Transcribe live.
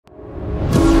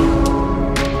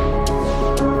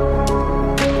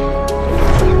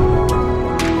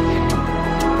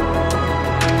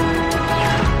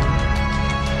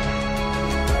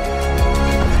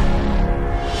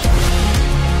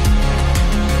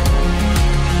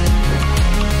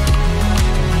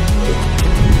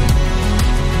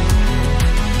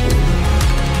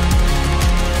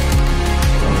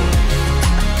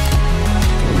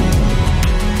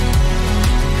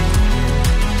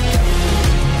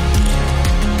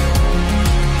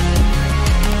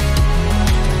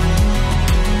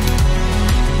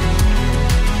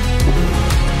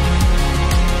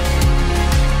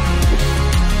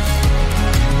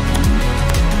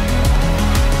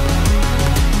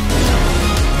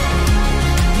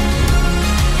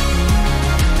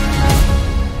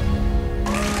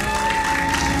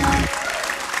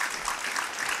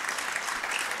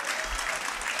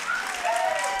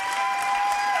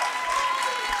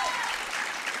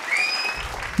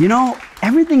You know,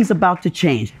 everything's about to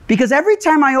change because every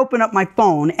time I open up my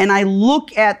phone and I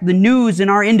look at the news in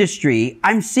our industry,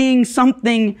 I'm seeing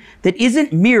something that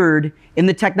isn't mirrored in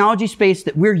the technology space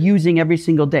that we're using every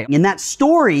single day. And that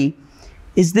story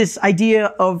is this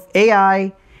idea of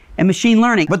AI and machine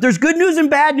learning. But there's good news and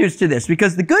bad news to this,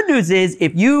 because the good news is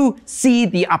if you see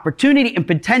the opportunity and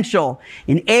potential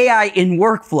in AI in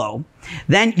workflow,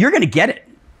 then you're gonna get it.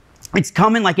 It's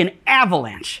coming like an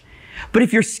avalanche. But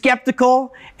if you're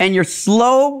skeptical and you're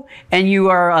slow and you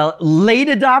are a late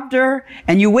adopter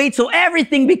and you wait till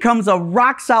everything becomes a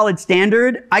rock solid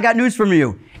standard, I got news from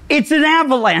you. It's an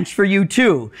avalanche for you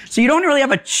too. So you don't really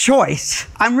have a choice.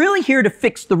 I'm really here to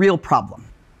fix the real problem,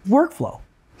 workflow.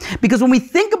 Because when we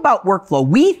think about workflow,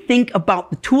 we think about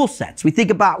the tool sets. We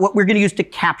think about what we're going to use to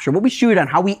capture, what we shoot on,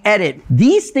 how we edit.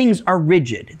 These things are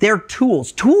rigid. They're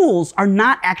tools. Tools are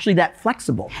not actually that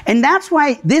flexible. And that's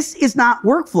why this is not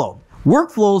workflow.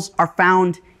 Workflows are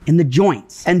found in the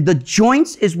joints. And the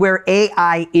joints is where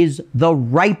AI is the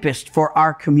ripest for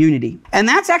our community. And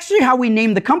that's actually how we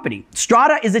named the company.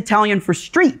 Strada is Italian for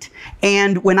street.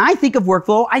 And when I think of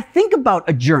workflow, I think about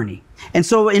a journey. And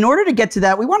so in order to get to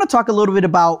that, we want to talk a little bit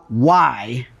about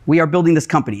why we are building this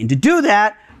company. And to do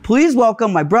that, please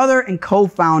welcome my brother and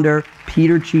co-founder,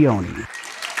 Peter Cioni.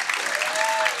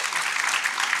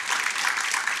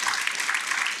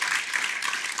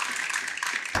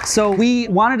 So we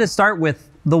wanted to start with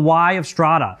the why of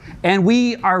Strada. And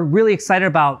we are really excited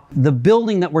about the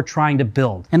building that we're trying to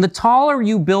build. And the taller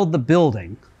you build the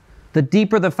building, the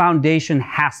deeper the foundation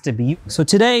has to be. So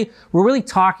today, we're really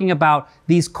talking about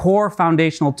these core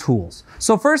foundational tools.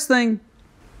 So first thing,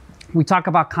 we talk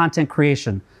about content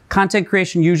creation. Content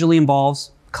creation usually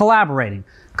involves collaborating.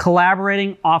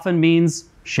 Collaborating often means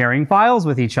sharing files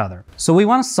with each other. So we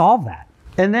want to solve that.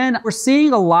 And then we're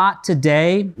seeing a lot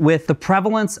today with the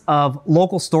prevalence of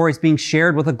local stories being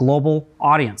shared with a global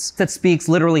audience that speaks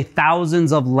literally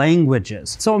thousands of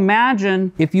languages. So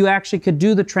imagine if you actually could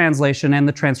do the translation and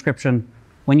the transcription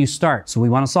when you start. So we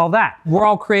want to solve that. We're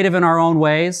all creative in our own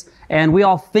ways, and we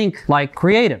all think like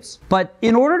creatives. But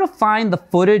in order to find the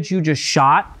footage you just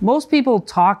shot, most people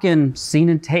talk in scene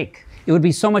and take. It would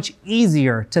be so much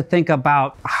easier to think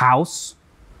about a house,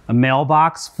 a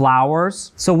mailbox,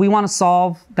 flowers. So we want to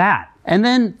solve that. And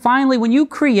then finally, when you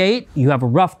create, you have a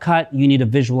rough cut, you need a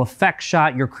visual effects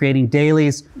shot, you're creating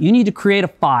dailies, you need to create a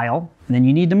file, and then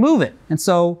you need to move it. And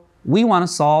so we want to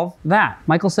solve that.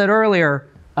 Michael said earlier,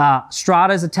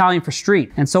 Strada is Italian for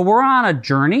street. And so we're on a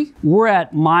journey. We're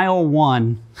at mile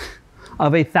 1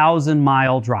 of a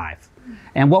 1,000-mile drive.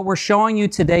 And what we're showing you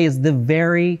today is the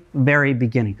very, very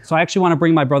beginning. So I actually want to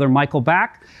bring my brother Michael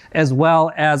back, as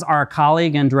well as our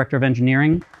colleague and director of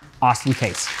engineering, Austin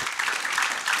Case.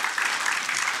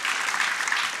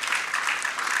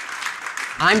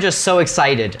 I'm just so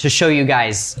excited to show you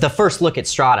guys the first look at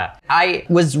Strada. I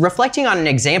was reflecting on an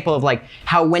example of like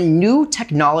how when new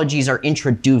technologies are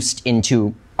introduced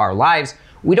into our lives,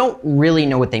 we don't really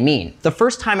know what they mean. The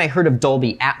first time I heard of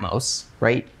Dolby Atmos,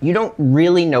 right, you don't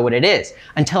really know what it is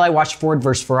until I watched Ford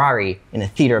vs. Ferrari in a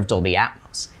theater of Dolby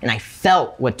Atmos. And I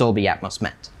felt what Dolby Atmos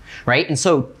meant, right? And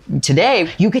so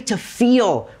today, you get to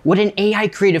feel what an AI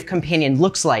creative companion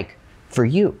looks like for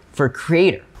you, for a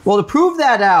creator. Well, to prove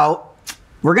that out,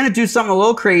 we're gonna do something a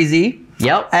little crazy.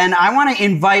 Yep. And I want to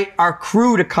invite our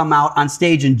crew to come out on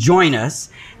stage and join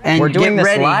us. And we're doing get this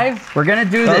ready. live? We're gonna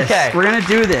do this. Okay. We're gonna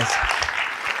do this.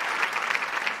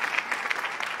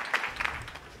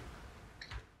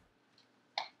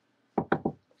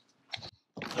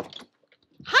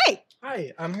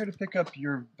 Hi, I'm here to pick up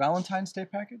your Valentine's Day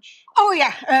package. Oh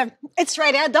yeah, it's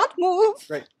right there. Don't move.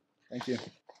 Great, thank you.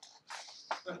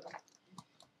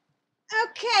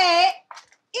 Okay,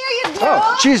 here you go.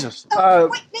 Oh, Jesus.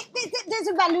 Wait, there's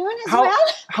a balloon as well.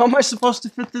 How am I supposed to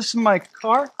fit this in my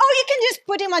car? Oh, you can just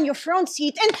put him on your front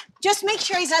seat and just make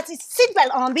sure he has his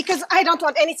seatbelt on because I don't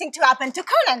want anything to happen to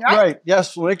Conan, right? Right,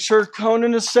 yes, we'll make sure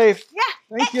Conan is safe.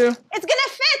 Yeah. Thank you. It's gonna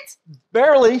fit.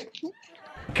 Barely.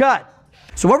 Cut.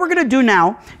 So what we're gonna do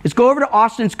now is go over to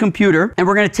Austin's computer and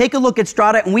we're gonna take a look at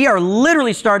Strada, and we are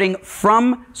literally starting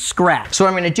from scratch. So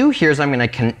what I'm gonna do here is I'm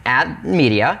gonna add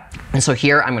media. And so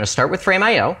here I'm gonna start with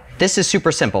Frame.io. This is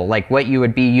super simple, like what you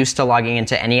would be used to logging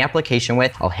into any application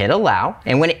with. I'll hit allow.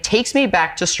 And when it takes me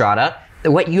back to Strada,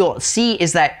 what you'll see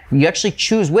is that you actually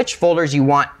choose which folders you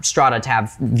want Strada to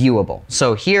have viewable.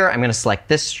 So here I'm gonna select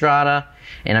this Strada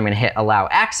and I'm gonna hit allow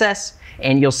access.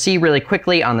 And you'll see really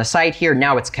quickly on the side here,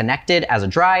 now it's connected as a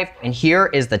drive. And here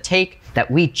is the take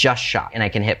that we just shot. And I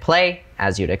can hit play,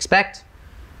 as you'd expect.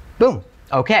 Boom.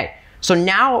 Okay. So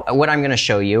now what I'm going to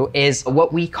show you is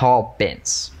what we call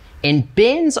bins. And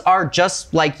bins are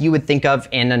just like you would think of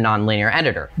in a nonlinear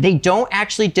editor. They don't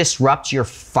actually disrupt your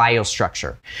file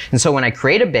structure. And so when I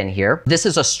create a bin here, this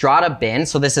is a Strada bin,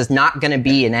 so this is not gonna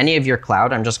be in any of your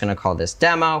cloud. I'm just gonna call this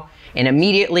demo. And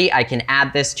immediately I can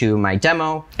add this to my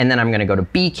demo, and then I'm gonna go to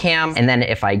bcam. And then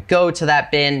if I go to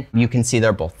that bin, you can see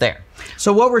they're both there.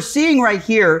 So what we're seeing right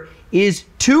here is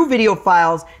two video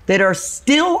files that are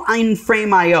still in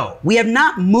Frame.io. We have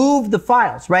not moved the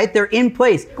files, right? They're in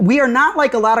place. We are not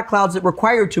like a lot of clouds that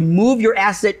require to move your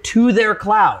asset to their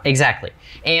cloud. Exactly.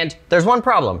 And there's one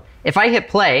problem. If I hit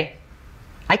play,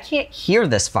 I can't hear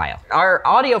this file. Our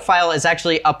audio file is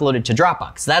actually uploaded to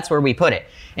Dropbox. That's where we put it.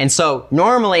 And so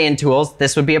normally in Tools,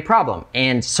 this would be a problem.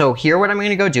 And so here what I'm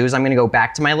gonna go do is I'm gonna go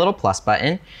back to my little plus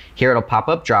button. Here it'll pop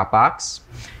up Dropbox.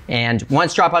 And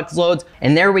once Dropbox loads,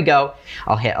 and there we go,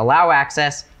 I'll hit allow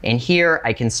access, and here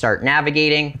I can start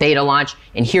navigating, beta launch,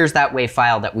 and here's that WAV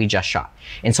file that we just shot.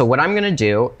 And so what I'm gonna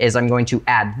do is I'm going to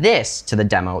add this to the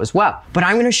demo as well. But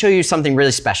I'm gonna show you something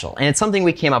really special, and it's something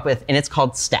we came up with, and it's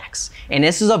called Stacks. And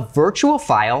this is a virtual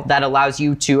file that allows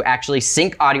you to actually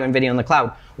sync audio and video in the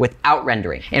cloud without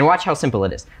rendering. And watch how simple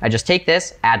it is. I just take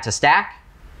this, add to stack,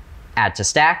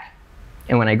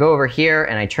 and when I go over here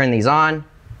and I turn these on,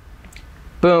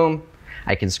 boom,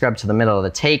 I can scrub to the middle of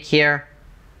the take here.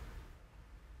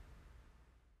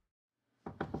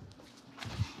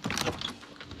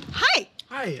 Hi.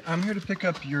 Hi, I'm here to pick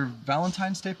up your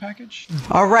Valentine's Day package.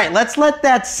 All right, let's let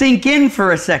that sink in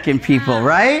for a second, people,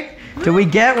 right? Do we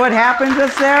get what happened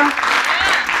just there?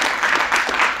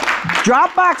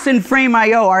 Dropbox and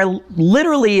Frame.io are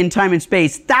literally in time and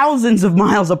space thousands of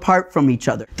miles apart from each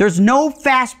other. There's no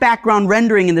fast background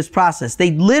rendering in this process.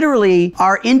 They literally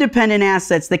are independent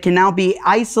assets that can now be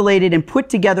isolated and put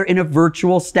together in a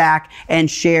virtual stack and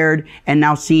shared and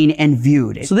now seen and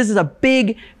viewed. So this is a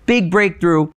big, big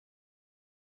breakthrough.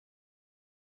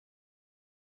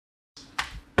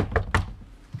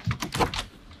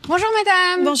 Bonjour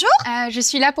madame. Bonjour. Je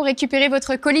suis là pour récupérer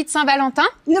votre colis de Saint-Valentin.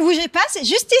 Ne bougez pas, c'est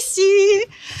juste ici.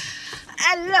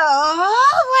 Alors,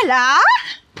 voilà.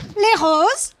 Les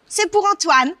roses, c'est pour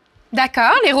Antoine.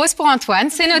 D'accord, les roses pour Antoine,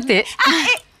 c'est noté.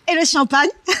 Ah, et le champagne.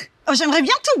 Oh, j'aimerais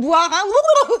bien tout boire, hein.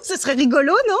 Ouh, ce serait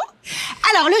rigolo, non?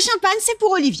 Alors, le champagne, c'est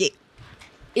pour Olivier.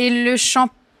 Et le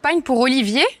champagne pour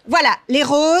Olivier. Voilà, les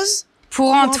roses.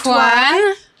 Pour Antoine.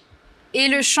 Et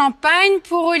le champagne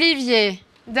pour Olivier.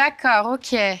 D'accord,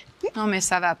 ok. Non mais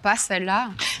ça va pas celle-là.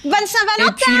 Bonne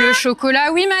Saint-Valentin. Et puis le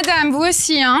chocolat, oui madame, vous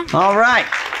aussi, hein. All right.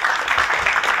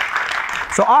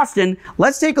 So Austin,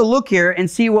 let's take a look here and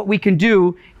see what we can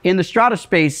do in the Strada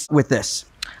space with this.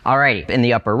 Alrighty, in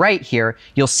the upper right here,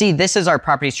 you'll see this is our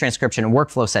properties transcription and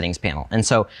workflow settings panel. And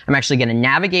so I'm actually gonna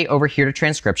navigate over here to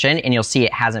transcription, and you'll see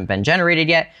it hasn't been generated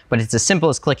yet, but it's as simple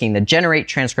as clicking the generate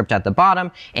transcript at the bottom,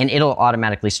 and it'll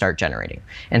automatically start generating.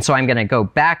 And so I'm gonna go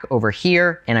back over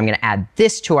here, and I'm gonna add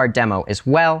this to our demo as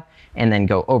well, and then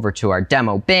go over to our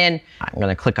demo bin. I'm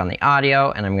gonna click on the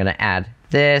audio, and I'm gonna add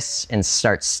this and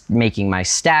start making my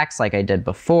stacks like I did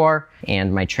before,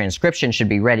 and my transcription should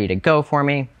be ready to go for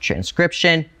me.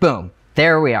 Transcription, boom,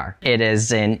 there we are. It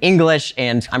is in English,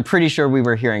 and I'm pretty sure we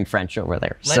were hearing French over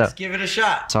there. Let's give it a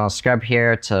shot. So I'll scrub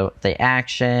here to the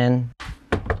action.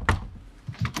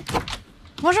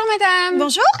 Bonjour madame.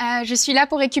 Bonjour. Je suis là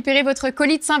pour récupérer votre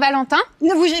colis de Saint-Valentin.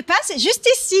 Ne bougez pas, c'est juste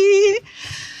ici.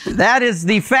 That is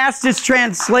the fastest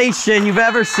translation you've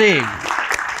ever seen.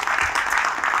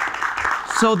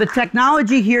 So the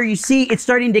technology here, you see it's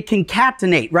starting to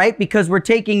concatenate, right? Because we're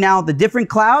taking now the different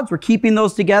clouds, we're keeping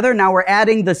those together. Now we're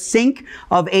adding the sync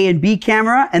of A and B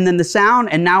camera and then the sound,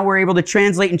 and now we're able to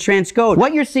translate and transcode.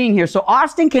 What you're seeing here, so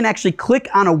Austin can actually click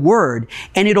on a word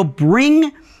and it'll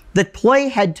bring the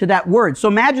playhead to that word. So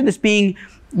imagine this being,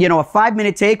 you know, a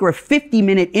 5-minute take or a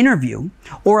 50-minute interview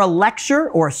or a lecture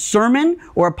or a sermon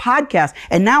or a podcast.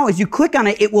 And now as you click on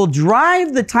it, it will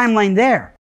drive the timeline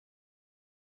there.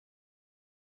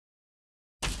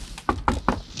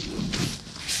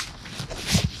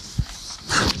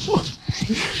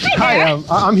 Hi,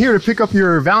 I'm here to pick up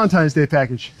your Valentine's Day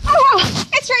package. Oh,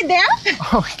 it's right there.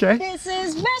 Okay. This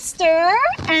is Buster,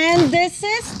 and this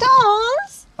is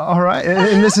Stones. All right,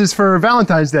 and this is for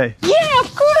Valentine's Day. Yeah,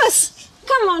 of course.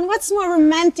 Come on, what's more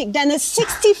romantic than a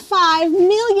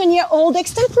 65-million-year-old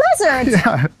extant lizard?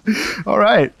 Yeah. All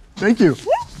right. Thank you.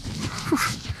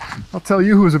 I'll tell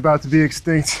you who's about to be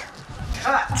extinct.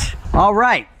 All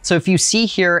right. So if you see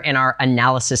here in our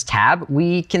analysis tab,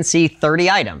 we can see 30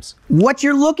 items. What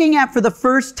you're looking at for the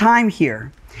first time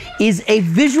here is a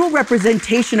visual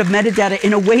representation of metadata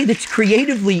in a way that's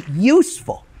creatively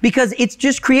useful. because it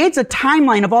just creates a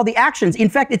timeline of all the actions. In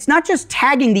fact, it's not just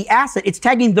tagging the asset, it's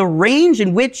tagging the range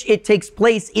in which it takes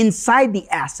place inside the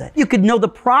asset. You could know the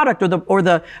product or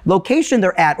the location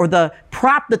they're at or the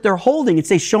prop that they're holding and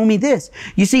say, show me this.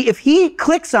 You see, if he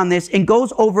clicks on this and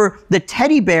goes over the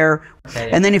teddy bear,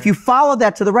 and then if you follow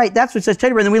that to the right, that's what says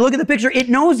teddy bear. And then we look at the picture, it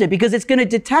knows it because it's going to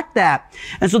detect that.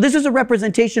 And so this is a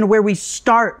representation of where we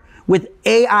start with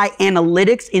AI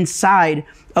analytics inside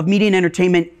of media and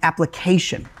entertainment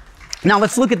application. Now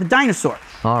let's look at the dinosaur.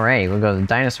 All right, we'll go to the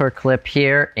dinosaur clip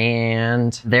here,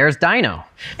 and there's Dino.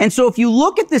 And so if you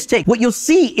look at this take, what you'll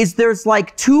see is there's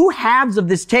like two halves of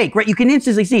this take, right? You can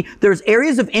instantly see there's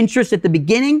areas of interest at the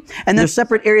beginning, and there's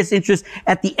separate areas of interest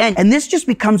at the end. And this just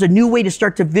becomes a new way to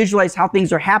start to visualize how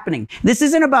things are happening. This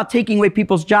isn't about taking away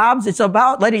people's jobs, it's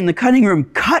about letting the cutting room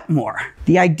cut more.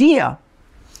 The idea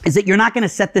is that you're not going to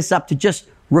set this up to just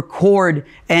record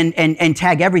and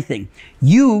tag everything.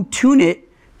 You tune it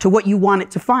to what you want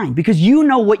it to find because you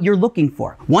know what you're looking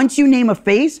for. Once you name a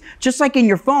face, just like in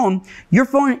your phone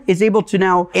is able to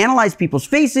now analyze people's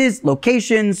faces,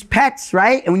 locations, pets,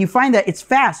 right? And when you find that, it's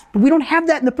fast. But we don't have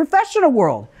that in the professional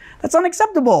world. That's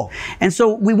unacceptable. And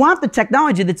so we want the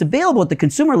technology that's available at the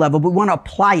consumer level, but we want to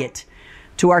apply it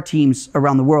to our teams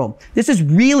around the world. This is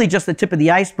really just the tip of the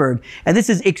iceberg. And this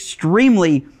is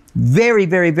extremely, very,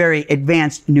 very, very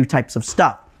advanced new types of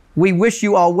stuff. We wish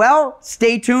you all well.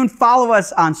 Stay tuned. Follow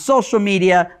us on social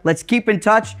media. Let's keep in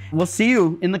touch. We'll see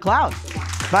you in the cloud.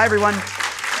 Bye, everyone.